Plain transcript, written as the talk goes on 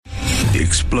the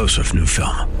explosive new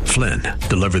film, Flynn,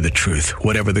 Deliver the Truth,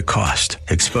 Whatever the Cost,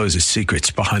 exposes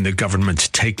secrets behind the government's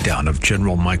takedown of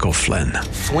General Michael Flynn.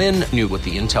 Flynn knew what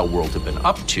the intel world had been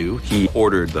up to. He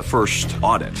ordered the first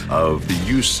audit of the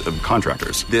use of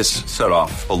contractors. This set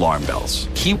off alarm bells.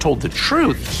 He told the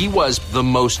truth. He was the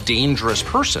most dangerous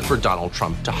person for Donald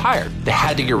Trump to hire. They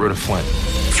had to get rid of Flynn.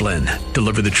 Flynn,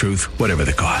 Deliver the Truth, Whatever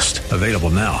the Cost. Available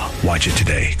now. Watch it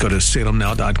today. Go to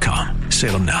salemnow.com.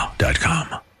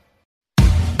 salemnow.com.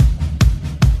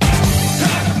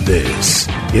 This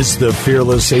is the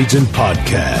Fearless Agent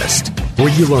Podcast, where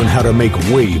you learn how to make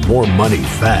way more money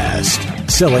fast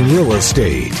selling real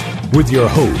estate with your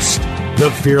host, the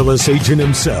Fearless Agent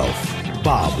himself,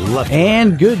 Bob Leffler.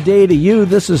 And good day to you.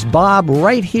 This is Bob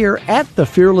right here at the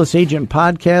Fearless Agent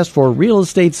Podcast for real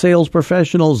estate sales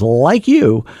professionals like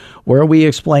you, where we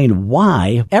explain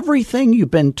why everything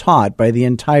you've been taught by the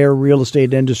entire real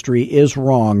estate industry is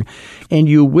wrong, and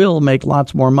you will make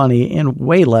lots more money in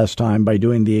way less time by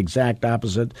doing the exact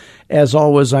opposite. As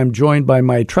always, I'm joined by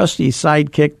my trusty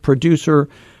sidekick, producer,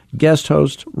 guest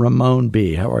host, Ramon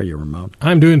B. How are you, Ramon?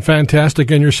 I'm doing fantastic.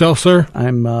 And yourself, sir?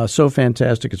 I'm so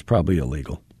fantastic it's probably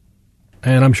illegal.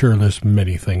 And I'm sure there's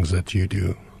many things that you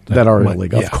do that are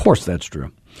illegal. Yeah. Of course that's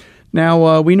true.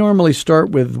 Now, we normally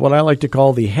start with what I like to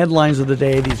call the headlines of the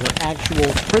day. These are actual,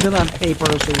 printed on paper,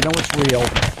 so you know it's real.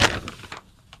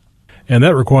 And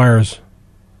that requires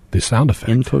the sound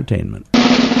effect. Infotainment.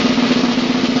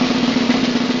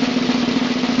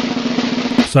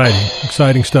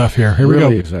 Exciting stuff here. Here we go.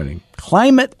 Really exciting.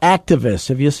 Climate activists.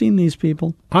 Have you seen these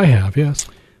people? I have, yes.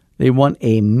 They want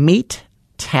a meat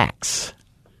tax,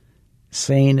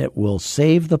 saying it will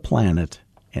save the planet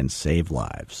and save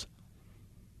lives.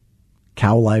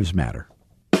 Cow lives matter.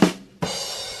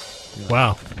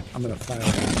 Wow. I'm going to file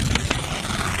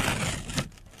that.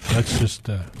 That's just...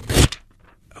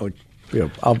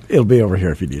 it'll be over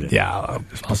here if you need it. Yeah.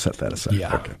 I'll set that aside.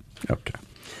 Yeah. Okay.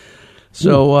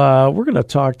 So we're going to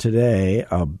talk today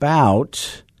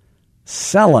about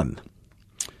selling.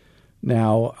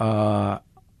 Now,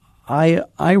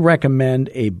 I recommend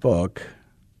a book.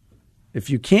 If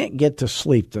you can't get to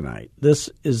sleep tonight, this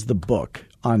is the book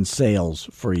on sales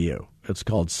for you. It's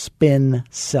called Spin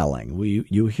Selling.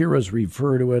 You hear us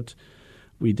refer to it.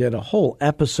 We did a whole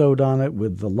episode on it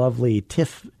with the lovely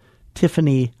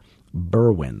Tiffany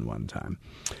Berwin one time.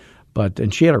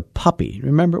 And she had her puppy.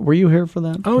 Remember, were you here for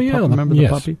that? Oh, yeah. Remember the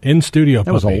puppy? In-studio puppy.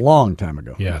 That was a long time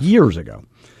ago. Yes. Years ago.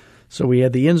 So we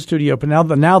had the in-studio, but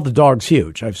now the dog's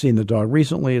huge. I've seen the dog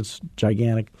recently. It's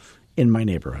gigantic in my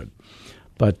neighborhood.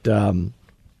 But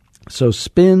so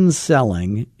Spin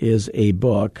Selling is a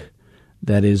book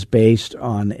that is based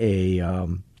on a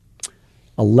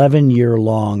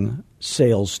 11-year-long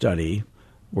sales study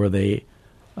where they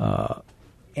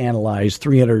analyzed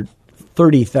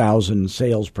 330,000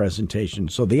 sales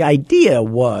presentations. So the idea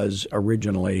was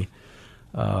originally,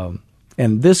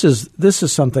 and this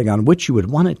is something on which you would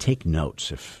want to take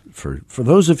notes for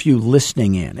those of you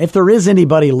listening in. If there is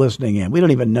anybody listening in, we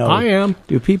don't even know. I am.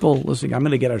 Do people listening? I'm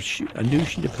going to get a new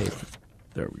sheet of paper.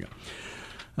 There we go.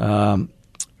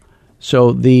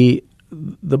 So the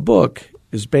book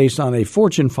is based on a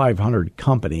Fortune 500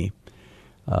 company.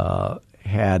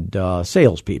 Had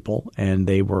salespeople, and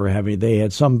they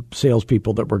had some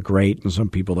salespeople that were great and some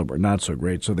people that were not so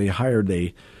great. So they hired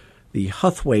the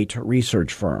Huthwaite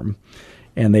research firm,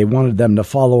 and they wanted them to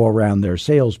follow around their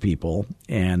salespeople.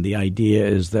 And the idea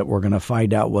is that we're going to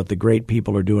find out what the great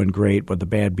people are doing great, what the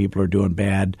bad people are doing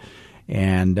bad,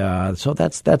 and so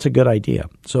that's a good idea.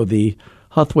 So the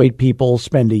Huthwaite people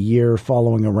spend a year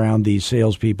following around these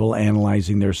salespeople,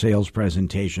 analyzing their sales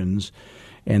presentations.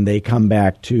 And they come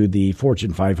back to the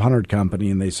Fortune 500 company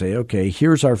and they say, okay,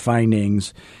 here's our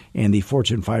findings. And the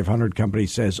Fortune 500 company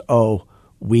says, oh,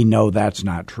 we know that's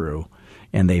not true.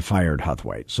 And they fired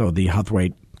Huthwaite. So the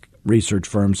Huthwaite research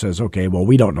firm says, okay, well,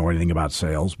 we don't know anything about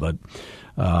sales, but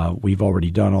we've already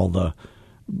done all the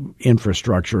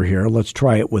infrastructure here. Let's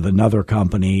try it with another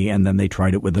company. And then they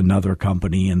tried it with another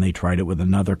company, and they tried it with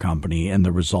another company, and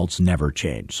the results never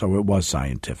changed. So it was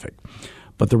scientific.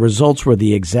 But the results were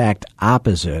the exact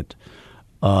opposite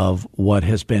of what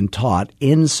has been taught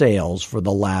in sales for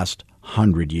the last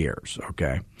 100 years,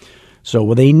 okay? So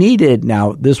what they needed,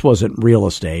 now this wasn't real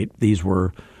estate. These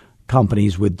were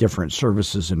companies with different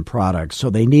services and products. So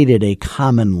they needed a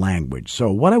common language.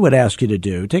 So what I would ask you to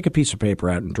do, take a piece of paper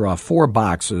out and draw 4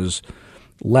 boxes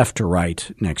left to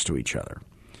right next to each other.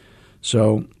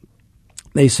 So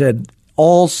they said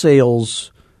all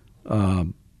sales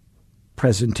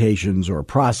presentations or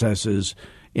processes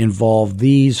involve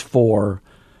these 4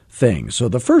 things. So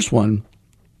the first one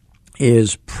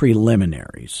is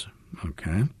preliminaries,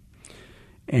 okay?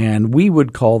 And we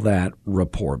would call that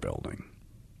rapport building.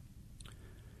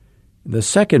 The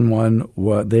second one,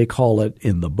 they call it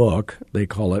in the book, they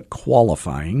call it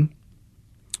qualifying.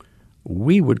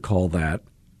 We would call that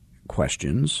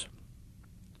questions.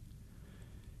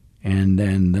 And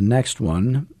then the next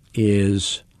one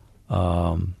is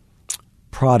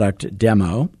product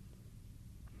demo.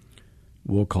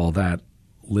 We'll call that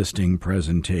listing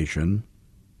presentation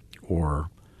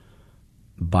or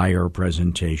buyer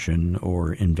presentation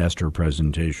or investor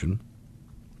presentation,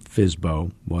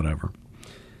 FSBO, whatever.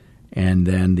 And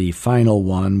then the final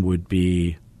one would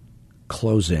be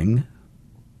closing,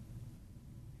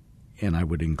 and I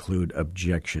would include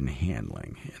objection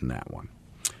handling in that one.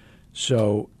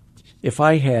 So if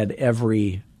I had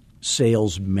every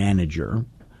sales manager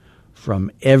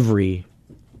from every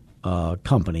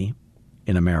company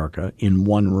in America in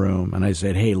one room, and I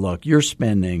said, hey, look, you're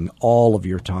spending all of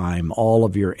your time, all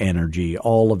of your energy,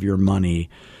 all of your money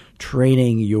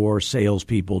training your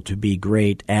salespeople to be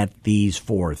great at these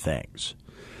 4 things.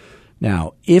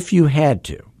 Now, if you had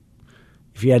to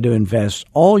invest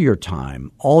all your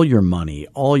time, all your money,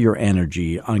 all your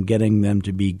energy on getting them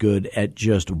to be good at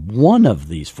just one of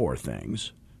these 4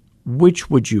 things, which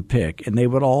would you pick? And they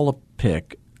would all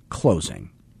pick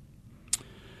closing.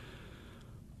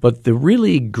 But the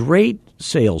really great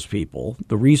salespeople,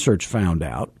 the research found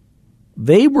out,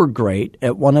 they were great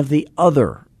at one of the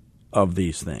other of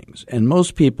these things. And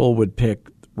most people would pick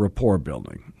rapport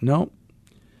building. No.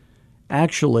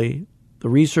 Actually, the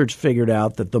research figured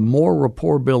out that the more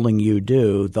rapport building you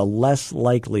do, the less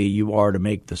likely you are to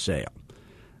make the sale.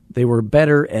 They were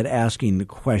better at asking the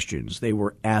questions. They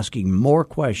were asking more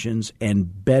questions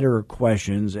and better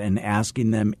questions and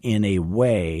asking them in a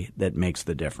way that makes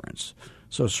the difference.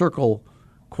 So circle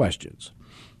questions.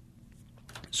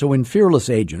 So in Fearless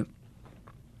Agent,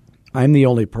 I'm the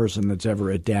only person that's ever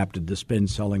adapted the spin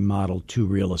selling model to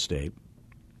real estate.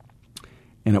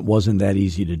 And it wasn't that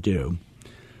easy to do.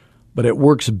 But it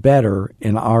works better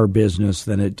in our business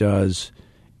than it does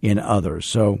in others.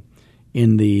 So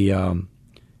in the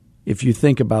if you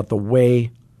think about the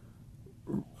way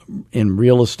in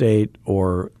real estate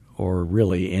or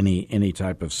really any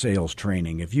type of sales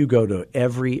training, if you go to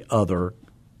every other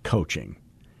coaching,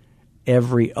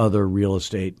 every other real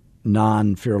estate,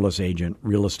 non-Fearless Agent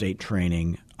real estate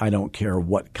training, I don't care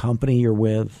what company you're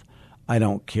with, I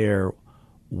don't care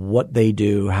what they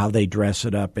do, how they dress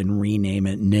it up and rename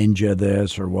it Ninja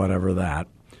this or whatever that,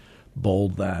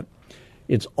 bold that.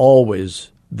 It's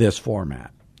always this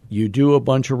format. You do a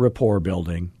bunch of rapport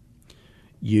building,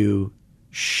 you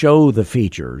show the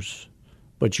features,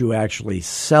 but you actually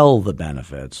sell the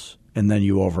benefits, and then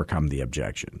you overcome the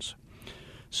objections.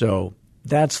 So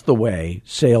that's the way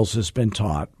sales has been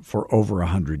taught for over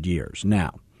 100 years.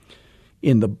 Now,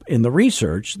 in the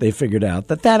research, they figured out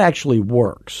that actually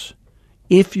works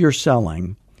if you're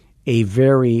selling a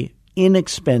very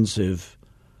inexpensive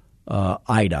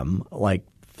item, like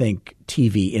think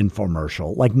TV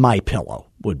infomercial, like MyPillow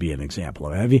would be an example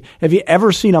of it. Have you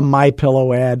ever seen a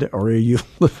MyPillow ad, or are you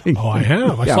living? Oh, I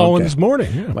have. I saw one this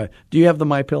morning. Yeah. But do you have the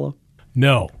MyPillow?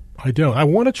 No, I don't. I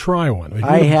want to try one.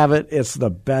 I have it. It's the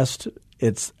best.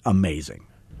 It's amazing.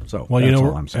 So well, that's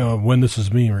all I'm saying. When this is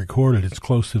being recorded, it's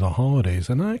close to the holidays,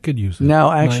 and I could use it.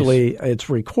 Now, actually, it's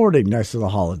recording next to the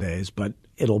holidays, but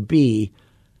it'll be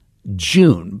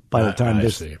June by the time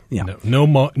this. See. Yeah, no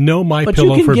MyPillow. But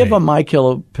you can for give me. a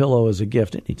MyPillow as a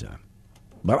gift anytime.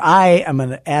 But I am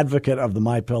an advocate of the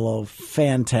MyPillow.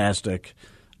 Fantastic.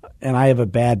 And I have a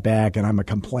bad back, and I'm a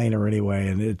complainer anyway,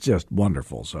 and it's just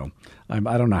wonderful. So I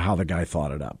don't know how the guy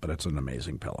thought it up, but it's an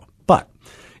amazing pillow. But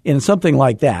in something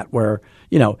like that, where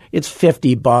it's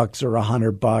 $50 or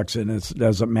 $100, and it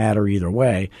doesn't matter either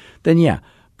way, then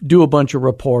do a bunch of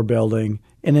rapport building.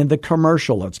 And in the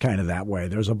commercial, it's kind of that way.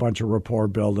 There's a bunch of rapport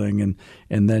building,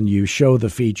 and then you show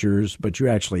the features, but you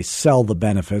actually sell the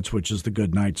benefits, which is the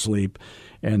good night's sleep,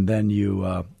 and then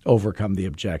you overcome the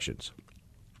objections.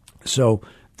 So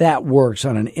that works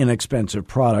on an inexpensive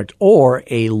product or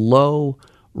a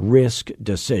low-risk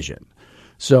decision.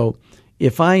 So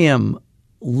if I am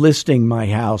listing my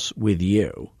house with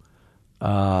you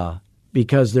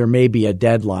because there may be a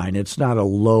deadline, it's not a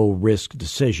low-risk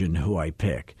decision who I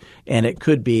pick. And it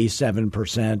could be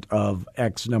 7% of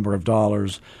X number of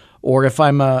dollars. Or if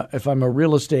I'm a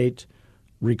real estate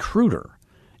recruiter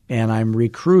and I'm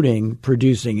recruiting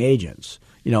producing agents,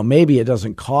 maybe it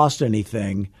doesn't cost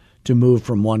anything to move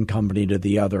from one company to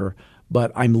the other,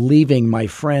 but I'm leaving my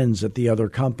friends at the other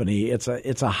company. It's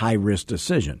a high-risk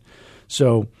decision.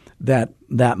 So that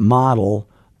model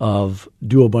of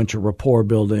do a bunch of rapport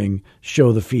building,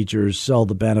 show the features, sell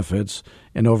the benefits,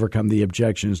 and overcome the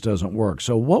objections doesn't work.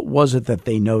 So what was it that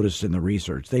they noticed in the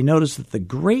research? They noticed that the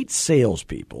great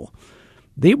salespeople,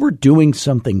 they were doing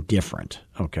something different,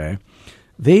 okay?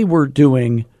 They were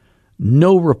doing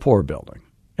no rapport building.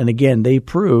 And again, they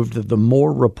proved that the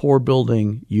more rapport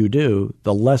building you do,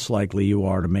 the less likely you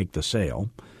are to make the sale.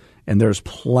 And there's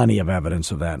plenty of evidence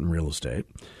of that in real estate.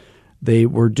 They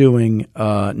were doing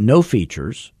no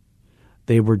features.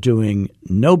 They were doing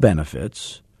no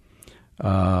benefits.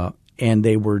 And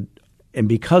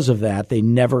because of that, they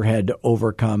never had to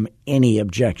overcome any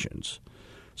objections.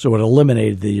 So it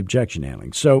eliminated the objection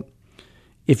handling. So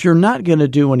if you're not going to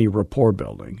do any rapport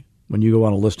building when you go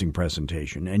on a listing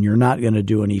presentation, and you're not going to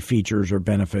do any features or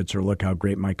benefits or look how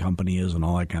great my company is and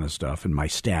all that kind of stuff and my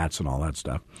stats and all that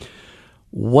stuff,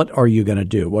 what are you going to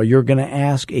do? Well, you're going to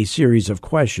ask a series of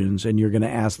questions, and you're going to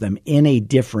ask them in a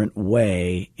different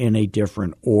way, in a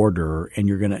different order,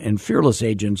 and fearless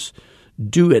agents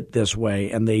do it this way,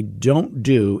 and they don't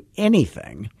do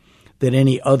anything that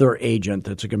any other agent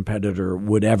that's a competitor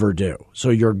would ever do.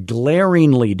 So you're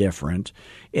glaringly different,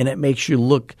 and it makes you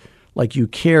look like you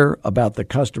care about the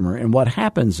customer. And what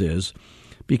happens is,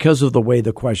 because of the way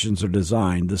the questions are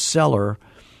designed, the seller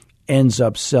ends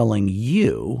up selling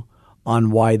you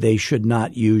on why they should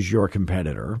not use your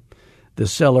competitor. The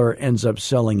seller ends up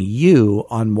selling you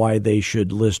on why they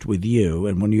should list with you.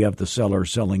 And when you have the seller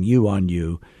selling you on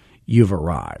you, you've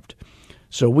arrived.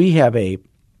 So we have a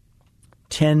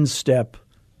 10-step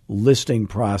listing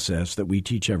process that we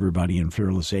teach everybody in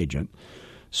Fearless Agent.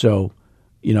 So,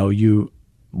 you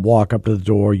walk up to the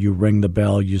door, you ring the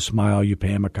bell, you smile, you pay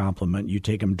them a compliment, you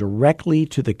take them directly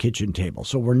to the kitchen table.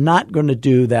 So we're not going to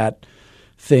do that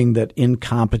thing that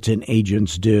incompetent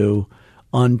agents do.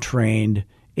 Untrained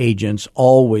agents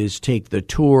always take the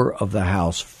tour of the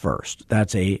house first.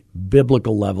 That's a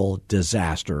biblical level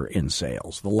disaster in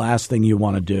sales. The last thing you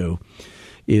want to do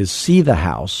is see the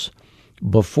house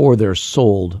before they're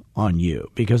sold on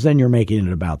you, because then you're making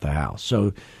it about the house.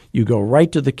 So you go right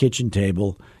to the kitchen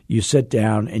table, you sit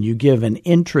down, and you give an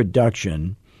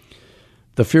introduction.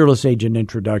 The Fearless Agent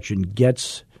introduction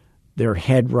gets their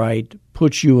head right,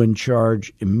 puts you in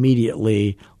charge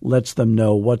immediately, lets them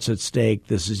know what's at stake.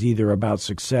 This is either about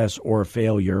success or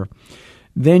failure.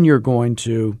 Then you're going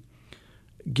to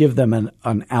give them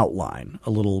an outline,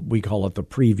 we call it the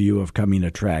preview of coming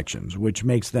attractions, which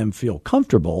makes them feel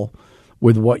comfortable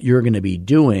with what you're going to be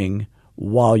doing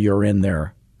while you're in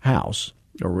their house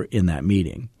or in that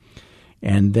meeting.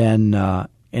 And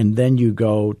then you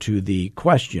go to the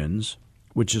questions,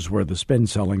 which is where the spin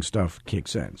selling stuff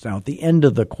kicks in. Now, at the end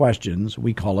of the questions,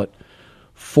 we call it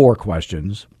 4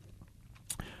 questions,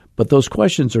 but those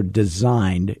questions are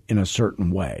designed in a certain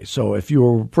way. So if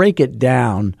you break it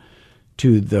down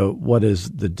to what is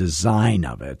the design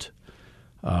of it,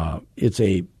 now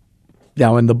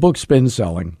in the book Spin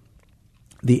Selling,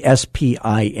 the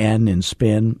SPIN in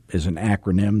spin is an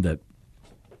acronym that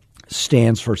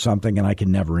stands for something, and I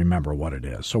can never remember what it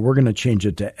is. So we're going to change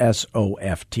it to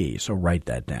SOFT. So write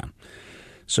that down.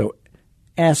 So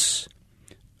SOFT.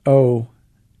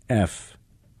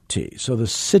 So the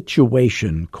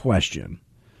situation question.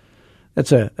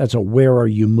 That's a where are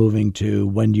you moving to?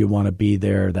 When do you want to be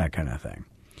there? That kind of thing.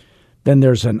 Then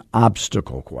there's an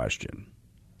obstacle question.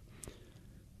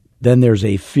 Then there's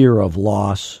a fear of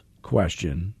loss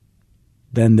question.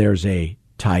 Then there's a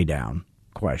tie down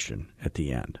question at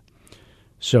the end.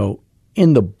 So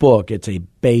in the book, it's a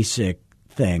basic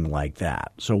thing like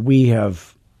that. So we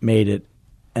have made it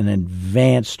an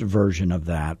advanced version of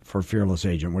that for Fearless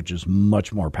Agent, which is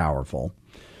much more powerful.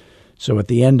 So at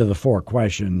the end of the 4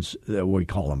 questions, we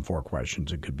call them 4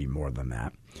 questions. It could be more than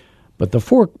that. But the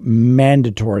 4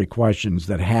 mandatory questions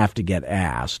that have to get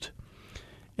asked,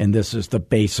 and this is the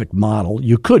basic model.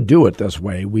 You could do it this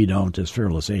way. We don't as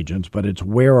Fearless Agents, but it's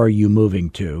where are you moving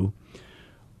to?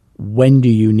 When do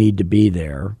you need to be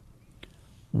there?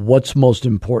 What's most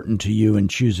important to you in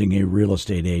choosing a real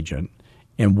estate agent?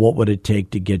 And what would it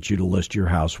take to get you to list your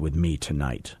house with me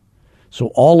tonight? So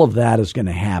all of that is going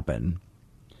to happen,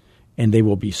 and they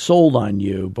will be sold on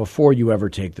you before you ever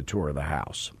take the tour of the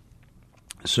house.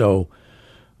 So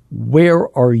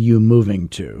where are you moving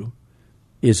to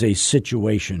is a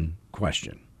situation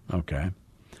question, okay?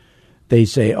 They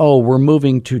say, oh, we're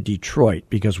moving to Detroit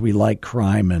because we like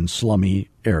crime and slummy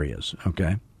areas.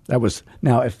 Okay, that was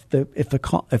now. If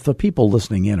the people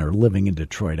listening in are living in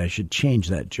Detroit, I should change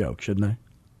that joke, shouldn't I?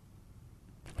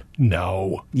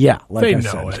 No. Yeah, like they I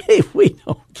know said, it. Hey, we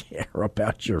don't care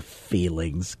about your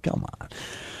feelings. Come on.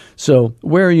 So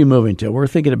where are you moving to? We're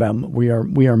thinking about we are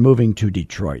moving to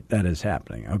Detroit. That is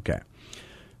happening. Okay.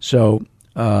 So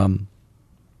now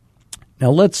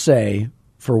let's say,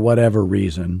 for whatever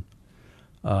reason,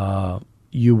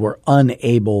 you were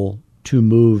unable to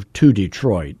move to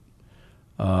Detroit.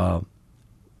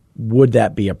 Would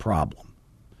that be a problem?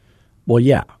 Well,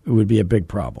 yeah, it would be a big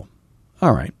problem.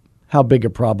 All right. How big a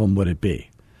problem would it be?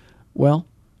 Well,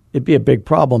 it'd be a big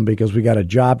problem because we got a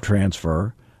job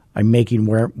transfer. I'm making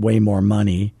way more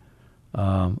money.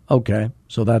 Okay,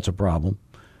 so that's a problem.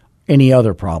 Any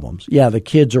other problems? Yeah, the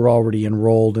kids are already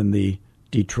enrolled in the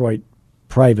Detroit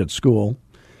private school.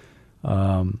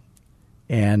 Yeah,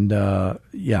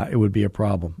 it would be a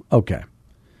problem. Okay.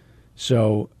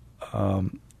 So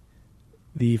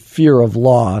the fear of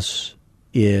loss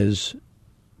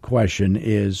question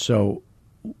is, so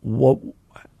what,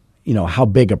 how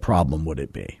big a problem would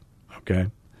it be? Okay.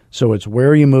 So it's where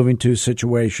are you moving to,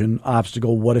 situation,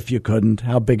 obstacle, what if you couldn't,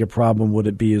 how big a problem would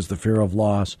it be is the fear of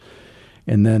loss.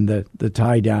 And then the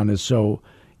tie down is, so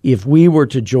if we were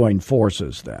to join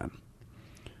forces then,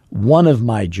 one of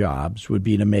my jobs would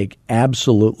be to make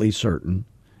absolutely certain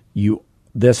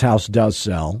this house does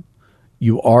sell,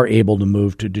 you are able to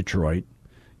move to Detroit.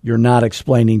 You're not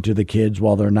explaining to the kids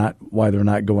why they're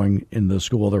not going in the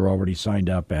school they're already signed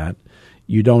up at.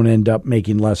 You don't end up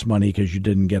making less money because you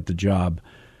didn't get the job.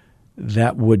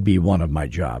 That would be one of my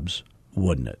jobs,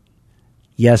 wouldn't it?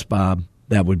 Yes, Bob,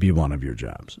 that would be one of your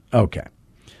jobs. Okay.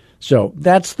 So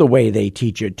that's the way they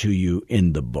teach it to you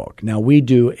in the book. Now, we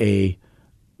do a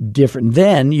different.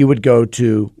 Then you would go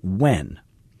to when.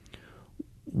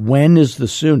 When is the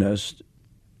soonest?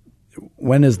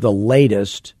 When is the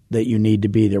latest that you need to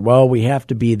be there? Well, we have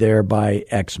to be there by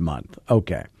X month.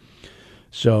 Okay.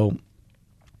 So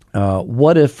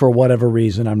what if, for whatever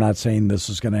reason, I'm not saying this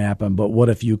is going to happen, but what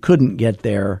if you couldn't get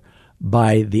there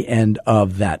by the end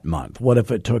of that month? What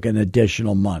if it took an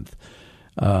additional month?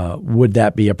 Would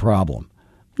that be a problem?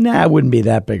 Nah, it wouldn't be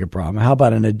that big a problem. How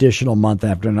about an additional month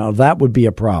after now? That would be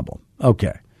a problem.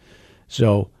 Okay.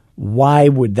 So why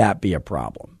would that be a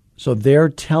problem? So they're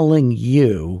telling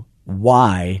you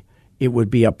why it would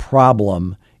be a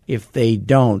problem if they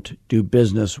don't do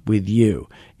business with you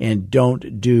and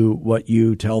don't do what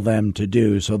you tell them to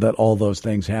do, so that all those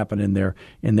things happen in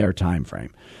their time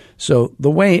frame. So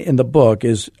the way in the book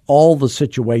is all the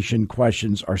situation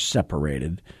questions are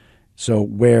separated. So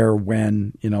where,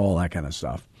 when, all that kind of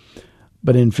stuff.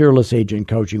 But in Fearless Agent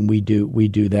Coaching, we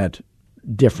do that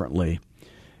differently.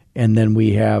 And then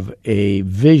we have a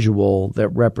visual that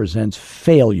represents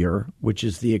failure, which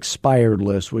is the expired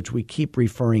list, which we keep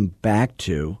referring back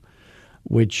to,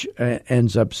 which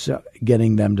ends up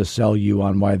getting them to sell you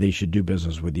on why they should do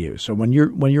business with you. So when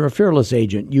you're a fearless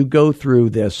agent, you go through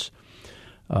this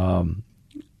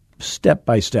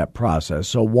step-by-step process.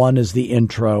 So one is the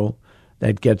intro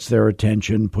that gets their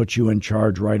attention, puts you in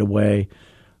charge right away,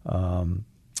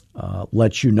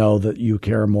 lets you know that you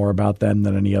care more about them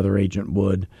than any other agent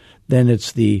would. Then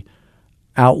it's the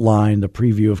outline, the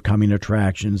preview of coming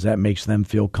attractions that makes them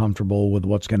feel comfortable with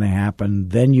what's going to happen.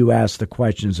 Then you ask the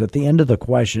questions. At the end of the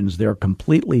questions, they're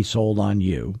completely sold on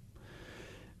you.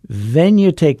 Then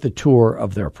you take the tour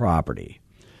of their property.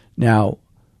 Now,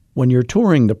 when you're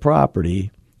touring the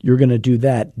property, you're going to do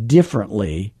that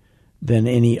differently than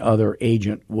any other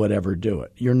agent would ever do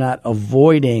it. You're not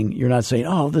saying,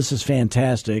 oh, this is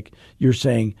fantastic. You're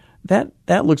saying, that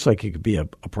looks like it could be a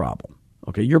problem.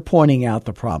 Okay, you're pointing out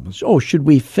the problems. Oh, should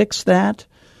we fix that?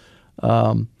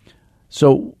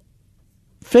 So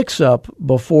fix up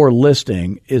before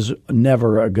listing is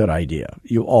never a good idea.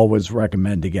 You always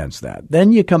recommend against that.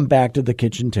 Then you come back to the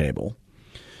kitchen table,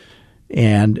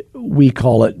 and we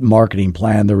call it marketing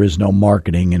plan. There is no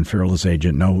marketing in Fearless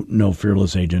Agent. No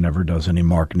Fearless Agent ever does any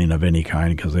marketing of any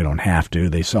kind because they don't have to.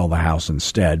 They sell the house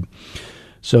instead.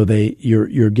 So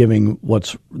you're giving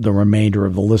what's the remainder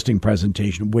of the listing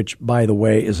presentation, which, by the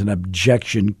way, is an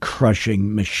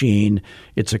objection-crushing machine.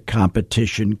 It's a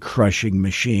competition-crushing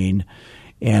machine,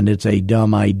 and it's a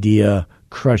dumb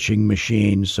idea-crushing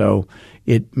machine. So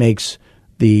it makes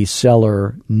the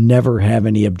seller never have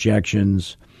any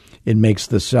objections. It makes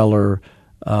the seller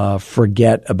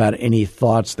forget about any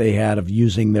thoughts they had of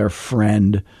using their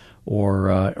friend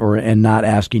and not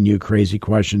asking you crazy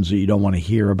questions that you don't want to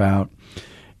hear about.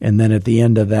 And then at the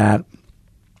end of that,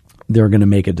 they're going to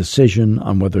make a decision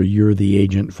on whether you're the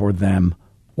agent for them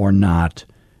or not,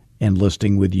 and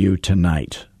listing with you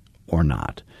tonight or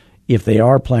not. If they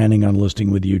are planning on listing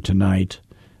with you tonight,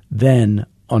 then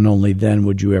and only then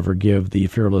would you ever give the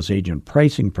Fearless Agent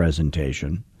pricing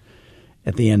presentation.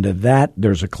 At the end of that,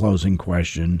 there's a closing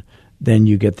question. Then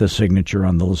you get the signature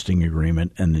on the listing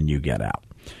agreement, and then you get out.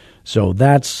 So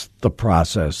that's the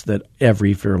process that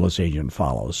every Fearless Agent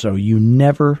follows. So you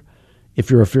never if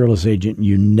you're a fearless agent,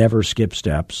 you never skip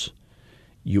steps.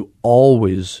 You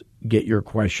always get your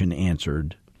question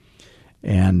answered.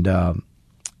 And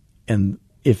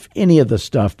if any of the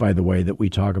stuff, by the way, that we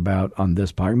talk about on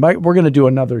this podcast, we're going to do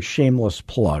another shameless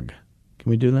plug. Can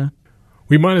we do that?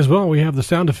 We might as well. We have the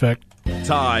sound effect.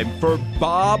 Time for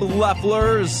Bob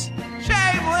Loeffler's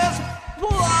Shameless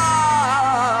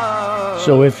Plug.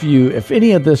 So if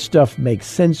any of this stuff makes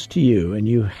sense to you and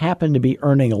you happen to be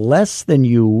earning less than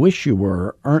you wish you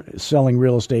were selling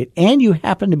real estate, and you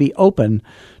happen to be open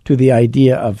to the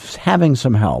idea of having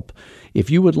some help, if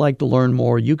you would like to learn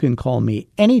more, you can call me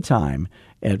anytime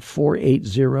at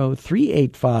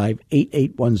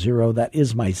 480-385-8810. That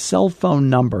is my cell phone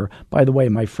number. By the way,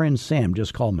 my friend Sam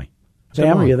just called me.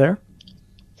 Sam, are you there?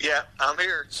 Yeah, I'm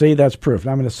here. See, that's proof.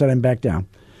 I'm going to set him back down.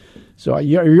 So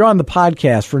you're on the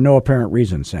podcast for no apparent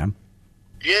reason, Sam.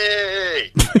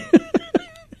 Yay!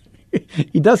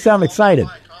 He does sound excited.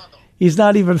 He's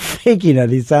not even faking it.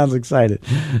 He sounds excited.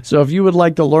 So if you would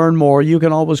like to learn more, you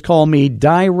can always call me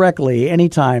directly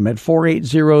anytime at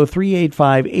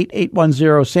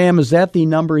 480-385-8810. Sam, is that the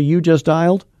number you just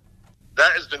dialed?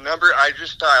 That is the number I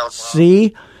just dialed, Bob.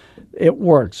 See? It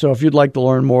works. So if you'd like to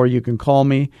learn more, you can call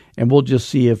me, and we'll just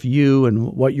see if you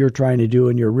and what you're trying to do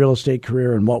in your real estate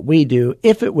career and what we do,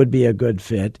 if it would be a good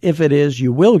fit. If it is,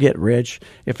 you will get rich.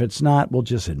 If it's not, we'll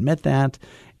just admit that.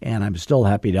 And I'm still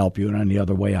happy to help you in any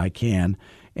other way I can.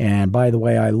 And by the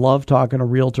way, I love talking to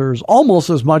realtors almost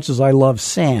as much as I love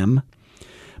Sam.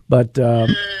 But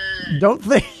don't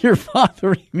think you're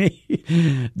bothering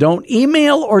me. Don't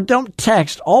email or don't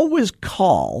text. Always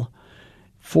call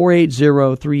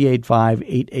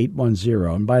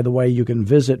 480-385-8810. And by the way, you can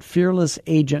visit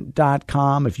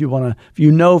fearlessagent.com. If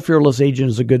you know Fearless Agent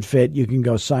is a good fit, you can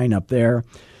go sign up there.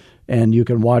 And you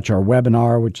can watch our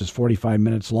webinar, which is 45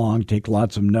 minutes long, take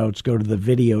lots of notes, go to the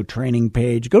video training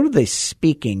page, go to the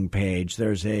speaking page.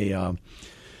 There's a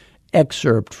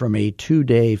excerpt from a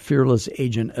 2-day Fearless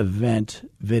Agent event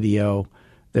video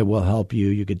that will help you.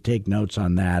 You could take notes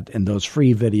on that. And those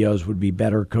free videos would be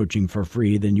better coaching for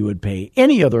free than you would pay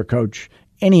any other coach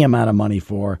any amount of money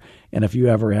for. And if you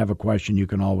ever have a question, you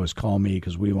can always call me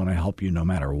because we want to help you no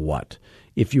matter what.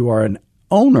 If you are an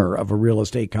owner of a real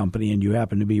estate company and you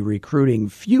happen to be recruiting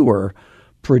fewer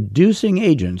producing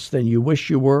agents than you wish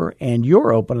you were, and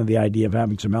you're open to the idea of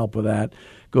having some help with that,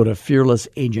 go to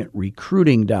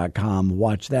fearlessagentrecruiting.com,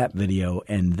 watch that video,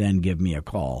 and then give me a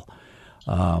call.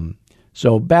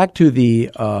 So back to the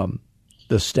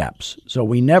steps. So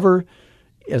we never,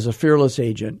 as a fearless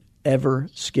agent, ever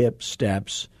skip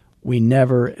steps. We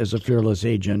never, as a fearless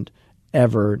agent,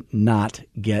 ever not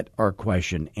get our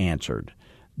question answered.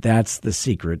 That's the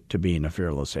secret to being a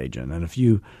fearless agent. And if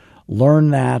you learn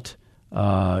that,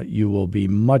 you will be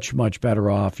much, much better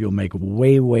off. You'll make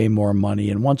way, way more money.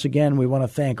 And once again, we want to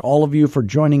thank all of you for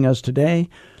joining us today.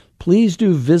 Please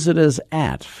do visit us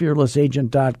at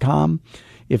fearlessagent.com.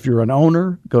 If you're an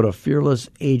owner, go to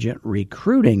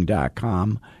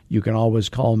fearlessagentrecruiting.com. You can always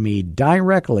call me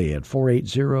directly at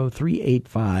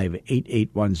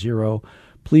 480-385-8810.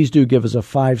 Please do give us a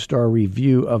 5-star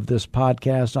review of this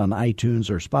podcast on iTunes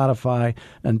or Spotify.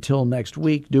 Until next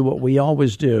week, do what we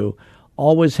always do.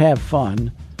 Always have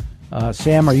fun.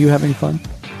 Sam, are you having fun?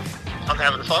 I'm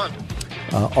having fun.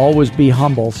 Always be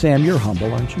humble. Sam, you're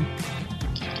humble, aren't you?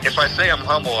 If I say I'm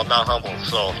humble, I'm not humble,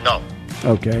 so no.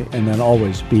 Okay, and then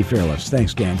always be fearless.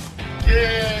 Thanks, gang.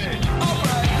 Yay!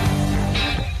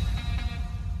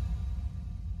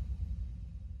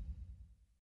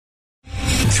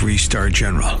 Three-star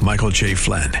General Michael J.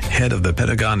 Flynn, head of the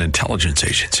Pentagon Intelligence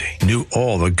Agency, knew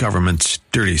all the government's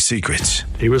dirty secrets.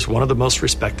 He was one of the most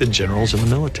respected generals in the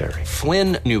military.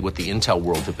 Flynn knew what the intel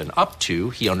world had been up to.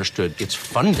 He understood its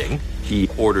funding. He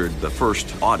ordered the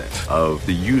first audit of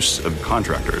the use of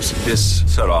contractors. This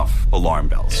set off alarm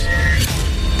bells.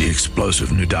 The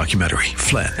explosive new documentary,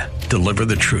 Flynn, Deliver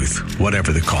the Truth,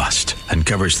 Whatever the Cost,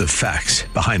 uncovers the facts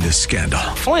behind this scandal.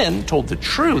 Flynn told the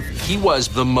truth. He was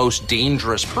the most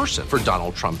dangerous person for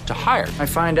Donald Trump to hire. I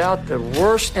find out the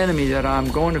worst enemy that I'm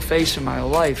going to face in my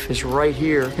life is right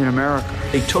here in America.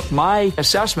 They took my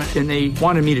assessment and they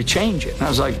wanted me to change it. And I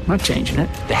was like, I'm not changing it.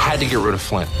 They had to get rid of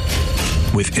Flynn.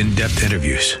 With in-depth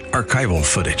interviews, archival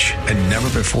footage, and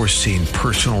never-before-seen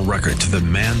personal records of the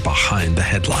man behind the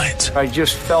headlines. I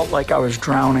just felt like I was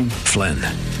drowning. Flynn,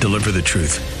 Deliver the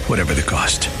Truth, Whatever the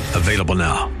Cost. Available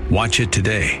now. Watch it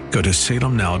today. Go to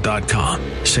salemnow.com.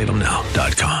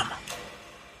 salemnow.com.